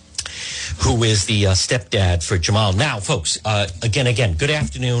 who is the stepdad for Jamal. Now, folks, again, good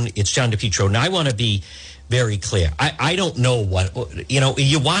afternoon. It's John DePietro. Now, I want to be very clear. I don't know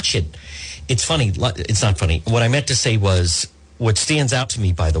you watch it. It's funny. It's not funny. What I meant to say was, what stands out to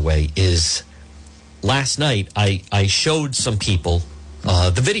me, by the way, is last night I showed some people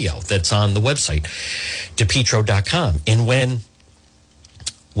the video that's on the website, DePietro.com. And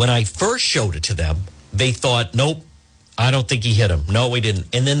when I first showed it to them, they thought, nope, I don't think he hit him. No, we didn't.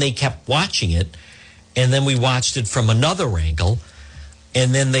 And then they kept watching it. And then we watched it from another angle.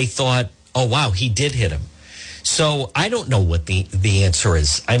 And then they thought, oh, wow, he did hit him. So I don't know what the answer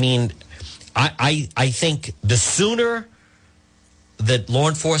is. I mean, I think the sooner that law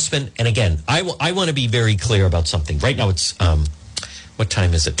enforcement, and again, I want to be very clear about something. Right now it's... what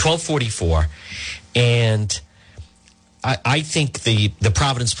time is it? 12:44. And I think the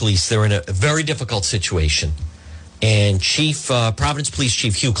Providence Police, they're in a very difficult situation. And Providence Police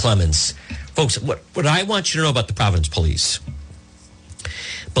Chief Hugh Clemens, folks, what I want you to know about the Providence Police,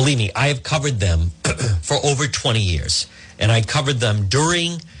 believe me, I have covered them for over 20 years. And I covered them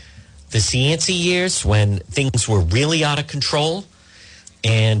during the Cianci years when things were really out of control.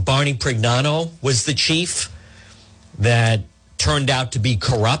 And Barney Prignano was the chief that turned out to be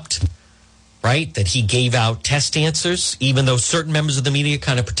corrupt, right? That he gave out test answers, even though certain members of the media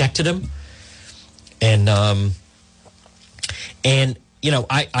kind of protected him. And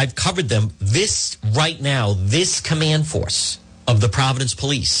I've covered them. This command force of the Providence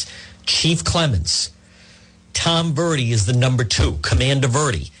Police, Chief Clemens, Tom Verdi is the number 2, Commander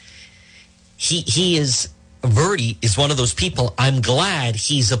Verdi. Verdi is one of those people. I'm glad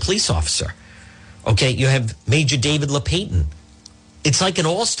he's a police officer. Okay, you have Major David LePayton. It's like an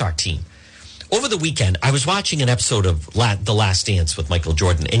all-star team. Over the weekend, I was watching an episode of The Last Dance with Michael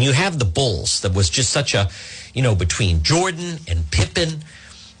Jordan, and you have the Bulls that was just such a, between Jordan and Pippen,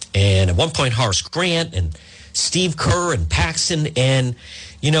 and at one point Horace Grant and Steve Kerr and Paxson, and,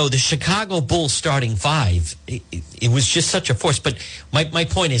 the Chicago Bulls starting 5, it was just such a force. But my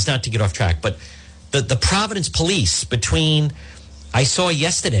point is not to get off track, but the Providence Police I saw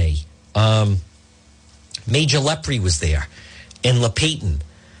yesterday, Major Lepre was there, and LePayton,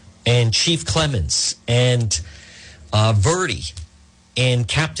 and Chief Clements, and Verdi, and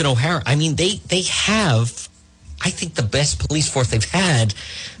Captain O'Hara. I mean, they have, I think, the best police force they've had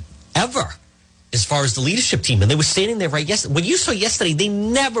ever as far as the leadership team. And they were standing there right yesterday. What you saw yesterday, they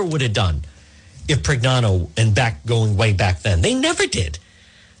never would have done if Prignano and going way back then. They never did.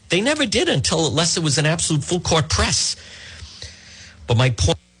 They never did unless it was an absolute full court press. But my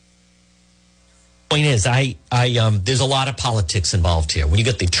point is, there's a lot of politics involved here. When you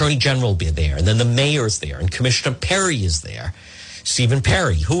get the Attorney General there, and then the mayor's there, and Commissioner Perry is there, Stephen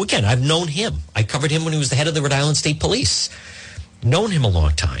Perry, who, again, I've known him. I covered him when he was the head of the Rhode Island State Police. Known him a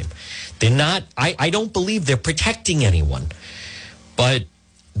long time. They're not, I don't believe they're protecting anyone. But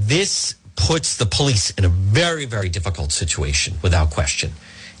this puts the police in a very, very difficult situation, without question.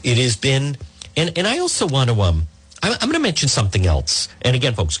 It has been, and I also want to, I'm going to mention something else. And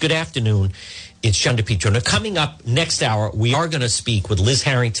again, folks, good afternoon. It's John DePietro. Now, coming up next hour, we are going to speak with Liz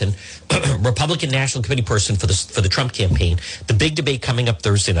Harrington, Republican National Committee person for the Trump campaign. The big debate coming up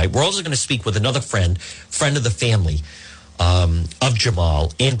Thursday night. We're also going to speak with another friend of the family of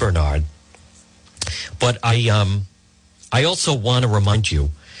Jamal and Bernard. But I also want to remind you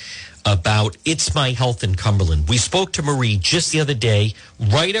about It's My Health in Cumberland. We spoke to Marie just the other day,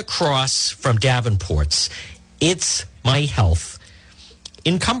 right across from Davenport's. It's My Health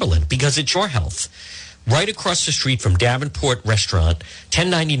in Cumberland, because it's your health. Right across the street from Davenport Restaurant,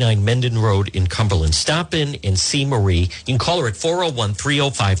 1099 Mendon Road in Cumberland. Stop in and see Marie. You can call her at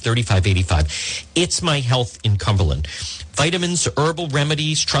 401-305-3585. It's My Health in Cumberland. Vitamins, herbal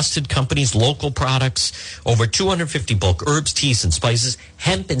remedies, trusted companies, local products, over 250 bulk herbs, teas, and spices,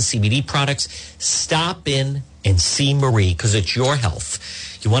 hemp and CBD products. Stop in and see Marie, because it's your health.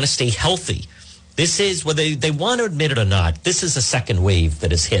 You want to stay healthy. This is, whether they want to admit it or not, this is a second wave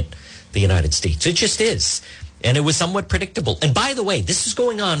that has hit the United States. It just is. And it was somewhat predictable. And by the way, this is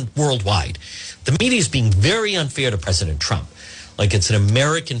going on worldwide. The media is being very unfair to President Trump. Like it's an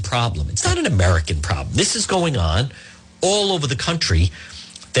American problem. It's not an American problem. This is going on all over the country,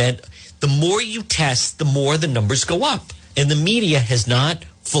 that the more you test, the more the numbers go up. And the media has not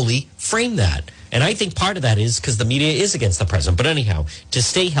fully framed that. And I think part of that is because the media is against the president. But anyhow, to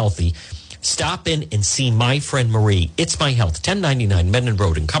stay healthy, stop in and see my friend Marie. It's My Health, 1099 Mendon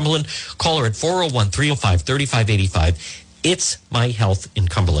Road in Cumberland. Call her at 401-305-3585. It's My Health in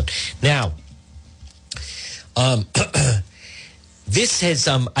Cumberland. Now, this has,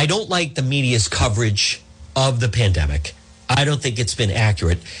 I don't like the media's coverage of the pandemic. I don't think it's been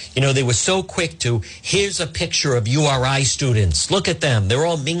accurate. They were so quick to, here's a picture of URI students. Look at them. They're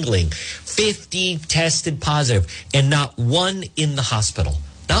all mingling. 50 tested positive, and not one in the hospital.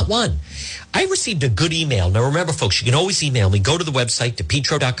 Not one. I received a good email. Now, remember, folks, you can always email me. Go to the website,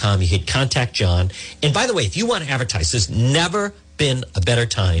 DePietro.com. You hit Contact John. And by the way, if you want to advertise, there's never been a better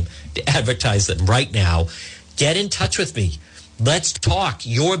time to advertise than right now. Get in touch with me. Let's talk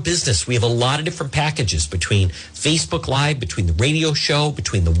your business. We have a lot of different packages between Facebook Live, between the radio show,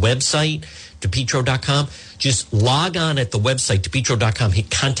 between the website, DePietro.com. Just log on at the website, DePietro.com. Hit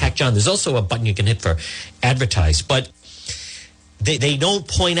Contact John. There's also a button you can hit for advertise. But they don't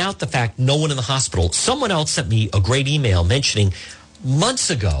point out the fact no one in the hospital. Someone else sent me a great email mentioning months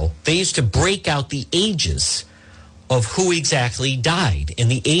ago they used to break out the ages of who exactly died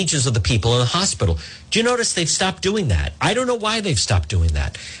and the ages of the people in the hospital. Do you notice they've stopped doing that? I don't know why they've stopped doing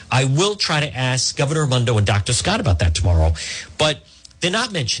that. I will try to ask Governor Raimondo and Dr. Scott about that tomorrow, but they're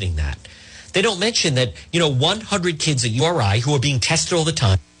not mentioning that. They don't mention that, 100 kids at URI who are being tested all the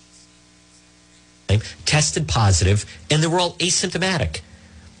time, tested positive, and they were all asymptomatic,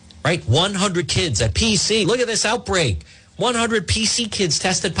 right? 100 kids at PC. Look at this outbreak. 100 PC kids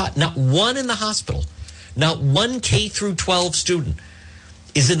tested positive. Not one in the hospital. Not one K through 12 student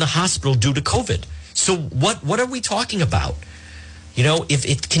is in the hospital due to COVID. So what are we talking about? If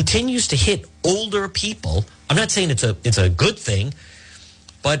it continues to hit older people, I'm not saying it's a good thing,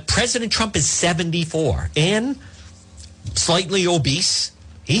 but President Trump is 74 and slightly obese.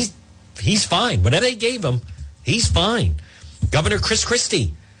 He's fine. Whatever they gave him, He's fine. Governor Chris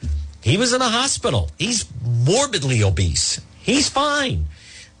Christie, he was in the hospital. He's morbidly obese. He's fine.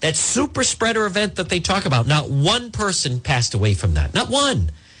 That super spreader event that they talk about, not one person passed away from that. Not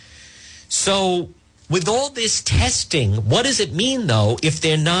one. So with all this testing, what does it mean, though, if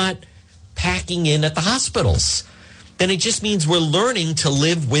they're not packing in at the hospitals? Then it just means we're learning to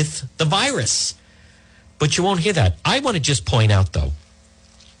live with the virus. But you won't hear that. I want to just point out, though,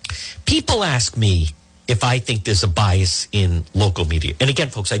 people ask me if I think there's a bias in local media. And again,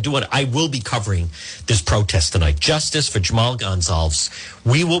 folks, I will be covering this protest tonight. Justice for Jamal Gonsalves.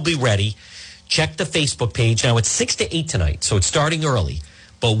 We will be ready. Check the Facebook page. Now, it's 6 to 8 tonight, so it's starting early.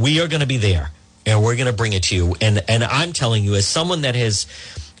 But we are going to be there, and we're going to bring it to you. And I'm telling you, as someone that has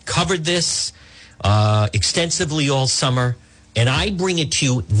covered this extensively all summer, and I bring it to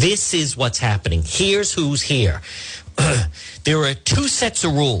you, this is what's happening. Here's who's here. There are two sets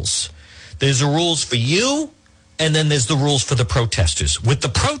of rules. There's the rules for you, and then there's the rules for the protesters. With the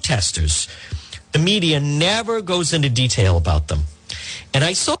protesters, the media never goes into detail about them. And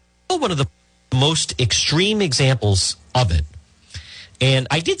I saw one of the most extreme examples of it. And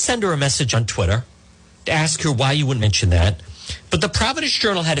I did send her a message on Twitter to ask her why you wouldn't mention that. But the Providence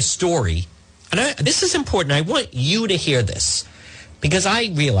Journal had a story, and this is important. I want you to hear this, because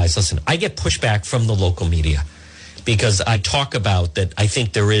I realize, listen, I get pushback from the local media, because I talk about that I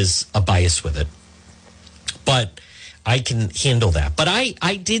think there is a bias with it. But I can handle that. But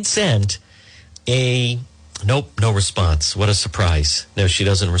I did send no response. What a surprise. No, she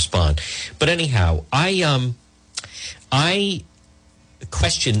doesn't respond. But anyhow, I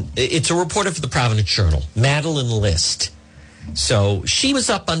question, it's a reporter for the Providence Journal, Madeline List. So she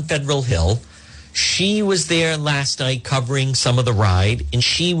was up on Federal Hill. She was there last night covering some of the ride, and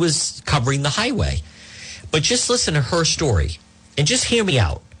she was covering the highway. But just listen to her story and just hear me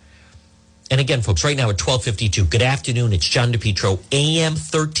out. And again, folks, right now at 12:52, good afternoon. It's John DePietro, AM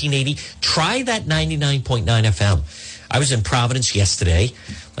 1380. Try that 99.9 FM. I was in Providence yesterday,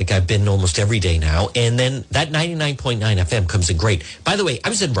 like I've been almost every day now. And then that 99.9 FM comes in great. By the way, I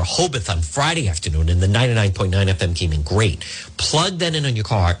was in Rehoboth on Friday afternoon, and the 99.9 FM came in great. Plug that in on your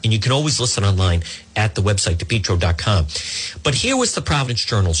car, and you can always listen online at the website, DePietro.com. But here was the Providence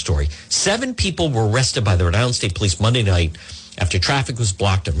Journal story. 7 people were arrested by the Rhode Island State Police Monday night after traffic was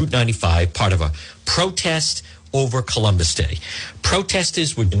blocked on Route 95, part of a protest over Columbus Day.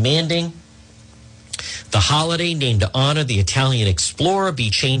 Protesters were demanding the holiday named to honor the Italian explorer be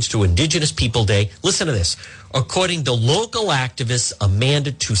changed to Indigenous People Day. Listen to this. According to local activist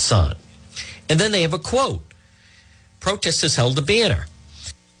Amanda Toussaint. And then they have a quote. Protesters held a banner.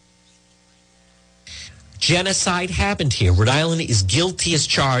 Genocide happened here. Rhode Island is guilty as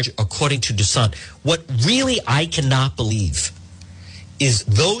charged, according to Toussaint. What really I cannot believe is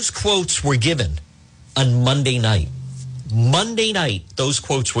those quotes were given on Monday night. Monday night, those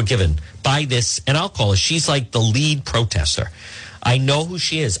quotes were given by this, and I'll call her, she's like the lead protester. I know who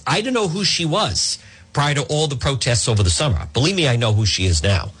she is. I didn't know who she was prior to all the protests over the summer. Believe me, I know who she is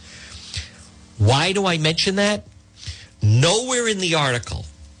now. Why do I mention that? Nowhere in the article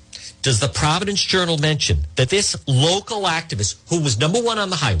does the Providence Journal mention that this local activist, who was number 1 on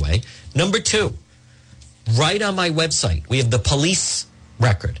the highway, number 2, right on my website, we have the police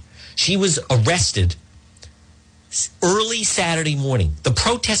record. She was arrested early Saturday morning. The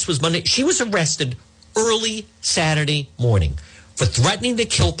protest was Monday. She was arrested early Saturday morning for threatening to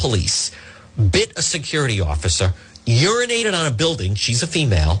kill police, bit a security officer, urinated on a building. She's a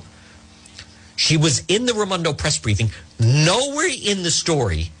female. She was in the Raimondo press briefing. Nowhere in the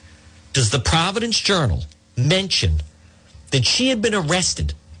story does the Providence Journal mention that she had been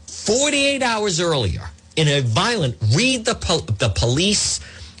arrested 48 hours earlier in a violent, read the police.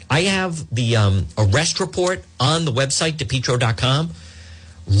 I have the arrest report on the website, DePietro.com.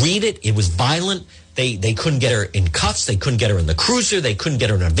 Read it. It was violent. They couldn't get her in cuffs. They couldn't get her in the cruiser. They couldn't get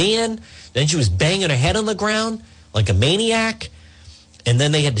her in a van. Then she was banging her head on the ground like a maniac. And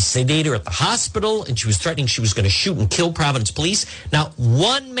then they had to sedate her at the hospital, and she was threatening she was going to shoot and kill Providence police. Now,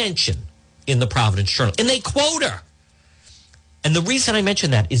 one mention in the Providence Journal, and they quote her. And the reason I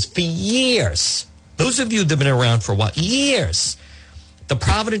mention that is for years, those of you that have been around for a while, years, the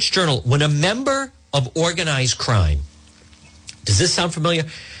Providence Journal, when a member of organized crime, does this sound familiar?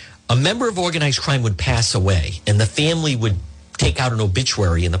 A member of organized crime would pass away, and the family would take out an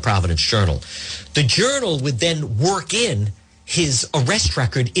obituary in the Providence Journal. The Journal would then work in his arrest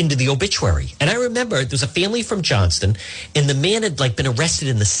record into the obituary. And I remember there was a family from Johnston, and the man had been arrested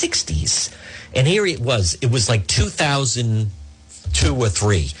in the 60s. And here it was like 2002 or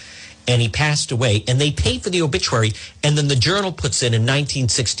 3. and he passed away, and they paid for the obituary, and then the Journal puts in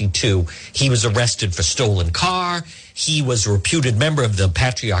 1962, he was arrested for stolen car, he was a reputed member of the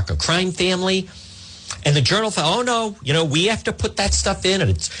patriarchal crime family, and the Journal thought, oh no, we have to put that stuff in, and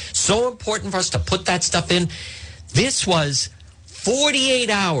it's so important for us to put that stuff in. This was 48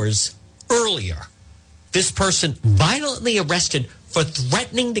 hours earlier. This person violently arrested for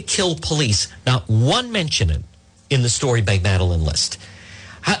threatening to kill police. Not one mention in the story by Madeline List.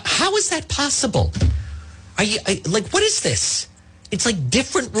 How is that possible? What is this? It's like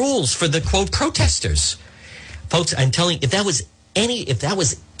different rules for the, quote, protesters. Folks, I'm telling you, if that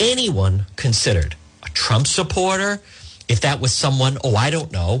was anyone considered a Trump supporter, if that was someone, I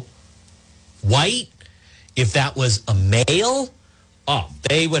don't know, white, if that was a male,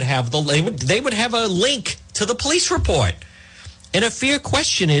 they would have they would have a link to the police report. And a fair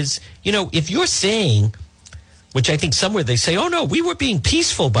question is, if you're saying, which I think somewhere they say, oh no, we were being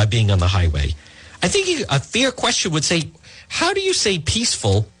peaceful by being on the highway. I think a fair question would say, how do you say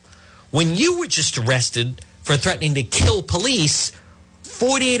peaceful when you were just arrested for threatening to kill police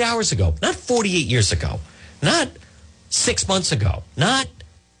 48 hours ago, not 48 years ago, not 6 months ago, not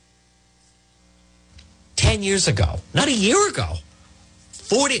 10 years ago, not a year ago,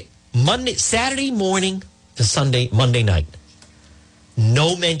 Saturday morning to Monday night.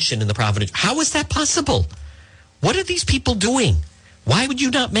 No mention in the Providence. How is that possible? What are these people doing? Why would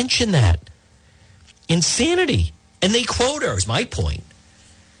you not mention that? Insanity. And they quote her, is my point.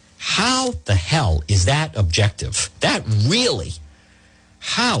 How the hell is that objective? That really,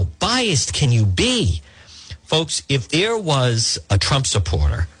 how biased can you be? Folks, if there was a Trump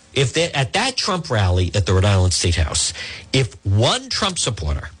supporter, at that Trump rally at the Rhode Island State House, if one Trump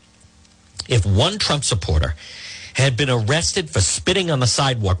supporter had been arrested for spitting on the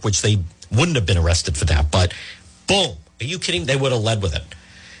sidewalk, which they wouldn't have been arrested for that, but boom, are you kidding? They would have led with it.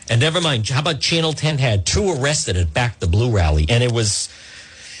 And never mind, how about Channel 10 had 2 arrested at Back the Blue rally, and it was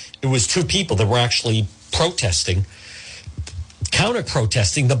 2 people that were actually protesting,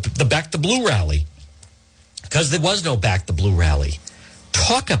 counter-protesting the Back the Blue rally, because there was no Back the Blue rally.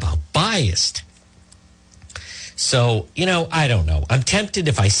 Talk about biased. So, I don't know. I'm tempted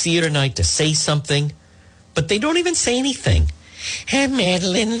if I see her tonight to say something, but they don't even say anything. Hey,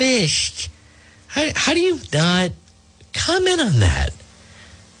 Madeline List, how do you not comment on that?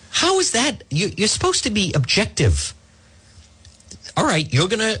 How is that? You're supposed to be objective. All right,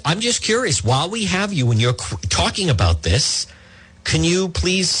 I'm just curious. While we have you and you're talking about this, can you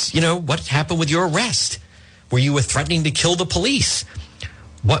please, what happened with your arrest? Where you were threatening to kill the police?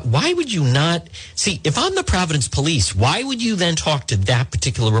 Why would you not? See, if I'm the Providence Police, why would you then talk to that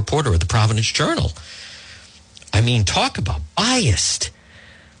particular reporter at the Providence Journal? I mean, talk about biased.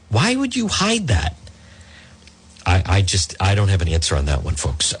 Why would you hide that? I don't have an answer on that one,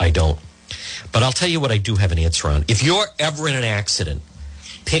 folks. I don't. But I'll tell you what I do have an answer on. If you're ever in an accident,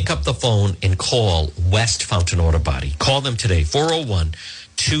 pick up the phone and call West Fountain Auto Body. Call them today,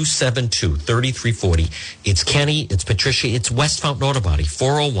 401-272-3340. It's Kenny, it's Patricia, it's West Fountain Auto Body,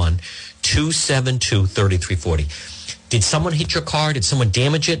 401-272-3340. Did someone hit your car? Did someone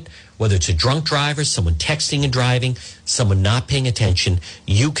damage it? Whether it's a drunk driver, someone texting and driving, someone not paying attention,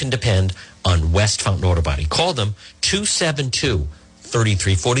 you can depend on West Fountain Auto Body. Call them,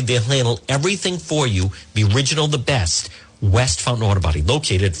 272-3340. They'll handle everything for you, the original, the best. West Fountain Auto Body,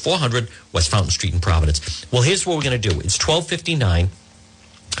 located 400 West Fountain Street in Providence. Well, here's what we're going to do. It's 12:59.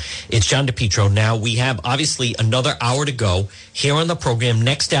 It's John DePietro. Now, we have, obviously, another hour to go here on the program.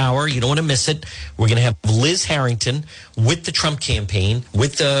 Next hour, you don't want to miss it. We're going to have Liz Harrington with the Trump campaign,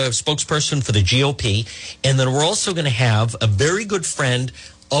 with the spokesperson for the GOP. And then we're also going to have a very good friend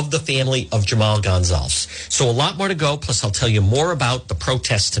of the family of Jamal Gonzalez. So a lot more to go. Plus, I'll tell you more about the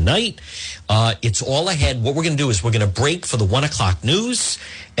protest tonight. It's all ahead. What we're going to do is we're going to break for the 1 o'clock news,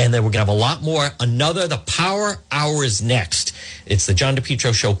 and then we're going to have a lot more. The Power Hour is next. It's the John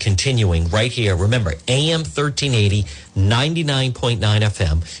DePietro Show continuing right here. Remember, AM 1380, 99.9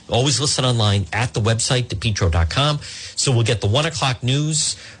 FM. Always listen online at the website, DePietro.com. So we'll get the 1 o'clock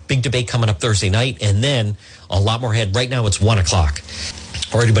news, big debate coming up Thursday night, and then a lot more ahead. Right now, it's 1 o'clock.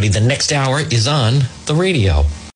 All right, everybody, the next hour is on the radio.